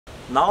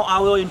Now I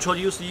will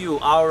introduce you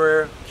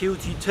our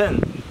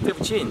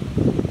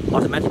QT10-15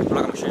 automatic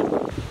plug machine.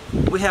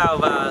 We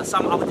have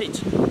some updates.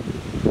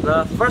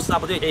 The first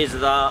update is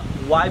the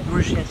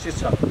vibration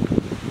system.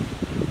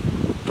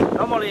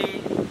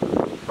 Normally,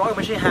 plug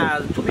machine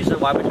has 2-piece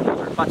vibration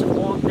motor, but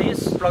for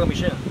this plug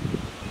machine,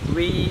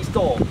 we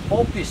install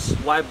 4-piece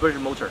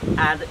vibration motor,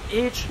 and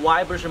each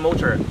vibration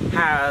motor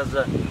has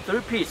a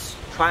 3-piece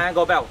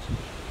triangle belt.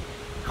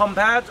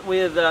 Compared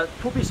with the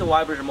 2-piece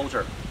vibration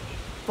motor,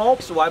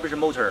 4-piece vibration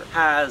motor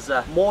has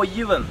a more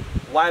even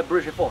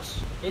vibration force.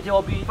 It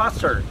will be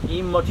faster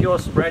in material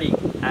spreading,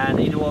 and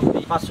it will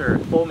be faster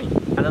forming,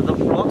 and the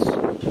blocks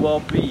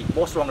will be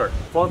more stronger.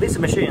 For this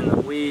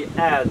machine, we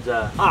add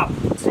up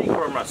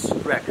synchronous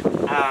rack,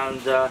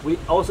 and we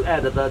also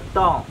add the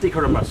down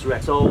synchronous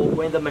rack. So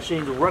when the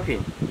machine is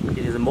working,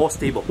 it is more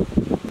stable.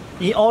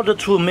 In order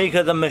to make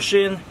the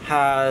machine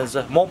has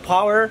more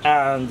power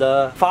and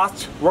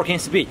fast working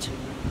speed,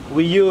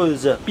 we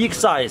use big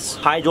size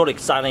hydraulic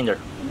cylinder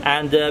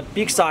and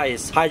big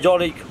size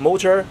hydraulic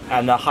motor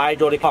and a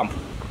hydraulic pump.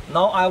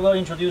 Now I will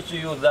introduce to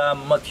you the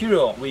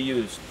material we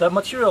use. The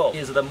material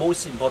is the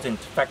most important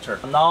factor.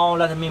 Now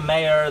let me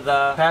measure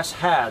the press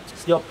head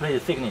steel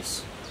plate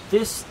thickness.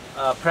 This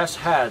press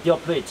head steel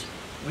plate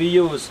we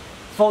use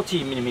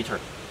 40 mm.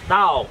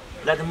 Now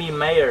let me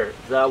measure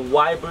the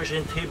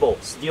vibration table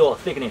steel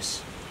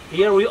thickness.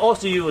 Here we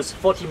also use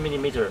 40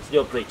 mm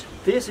steel plate.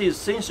 This is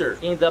sensor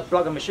in the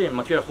plug machine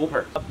material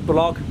hooper. A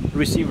block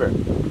receiver.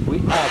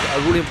 We add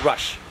a ruling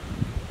brush.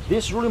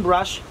 This ruling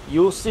brush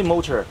uses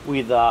motor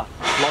with a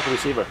block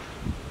receiver,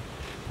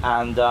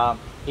 and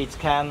it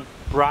can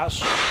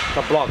brush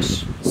the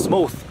blocks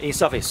smooth in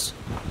surface.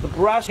 The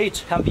brush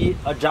heat can be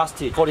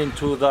adjusted according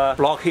to the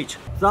block heat.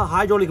 The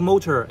hydraulic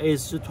motor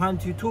is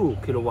 22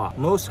 kW.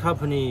 Most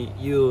companies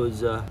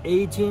use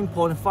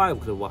 18.5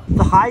 kW.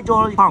 The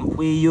hydraulic pump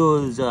we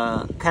use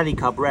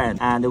Calica brand,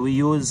 and we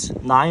use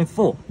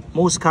 9.4.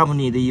 Most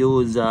companies they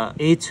use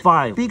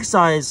 8.5. Big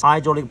size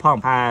hydraulic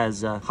pump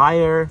has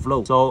higher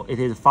flow, so it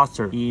is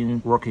faster in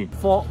working.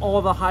 For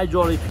all the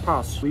hydraulic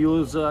parts, we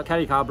use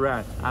Calica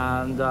brand,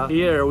 and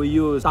here we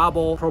use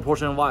double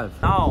proportion valve.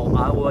 Now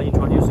I will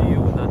introduce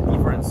you the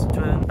difference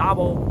between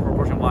double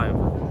proportion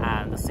valve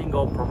and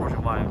single proportion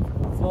valve.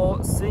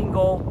 For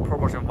single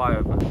proportion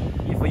valve,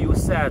 if you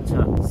set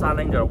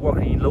cylinder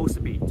working in low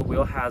speed, it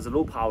will have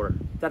low power.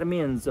 That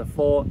means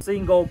for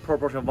single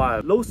proportion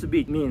valve, low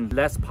speed means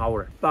less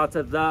power. But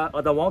the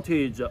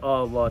advantage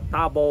of a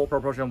double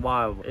proportion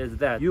valve is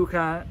that you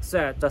can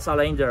set the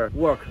cylinder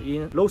work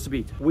in low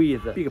speed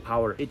with big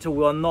power. It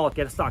will not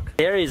get stuck.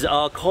 There is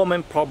a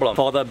common problem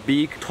for the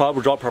big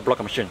 12 dropper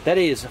block machine. That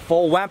is,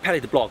 for one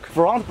pallet block,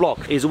 front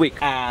block is weak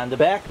and the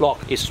back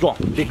block is strong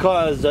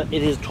because it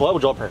is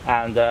 12 dropper,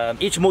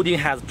 and each molding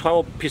has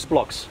 12-piece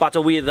blocks. But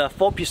with a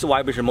 4-piece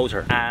vibration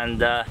motor and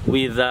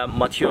with the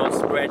material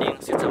spreading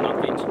system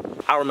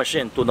update, our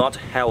machine do not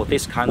have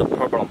this kind of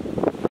problem.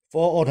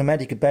 For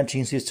automatic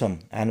benching system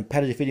and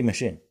pallet feeding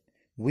machine,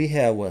 we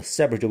have a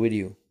separate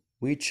video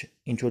which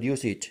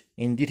introduces it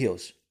in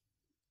details.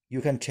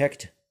 You can check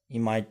it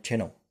in my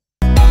channel.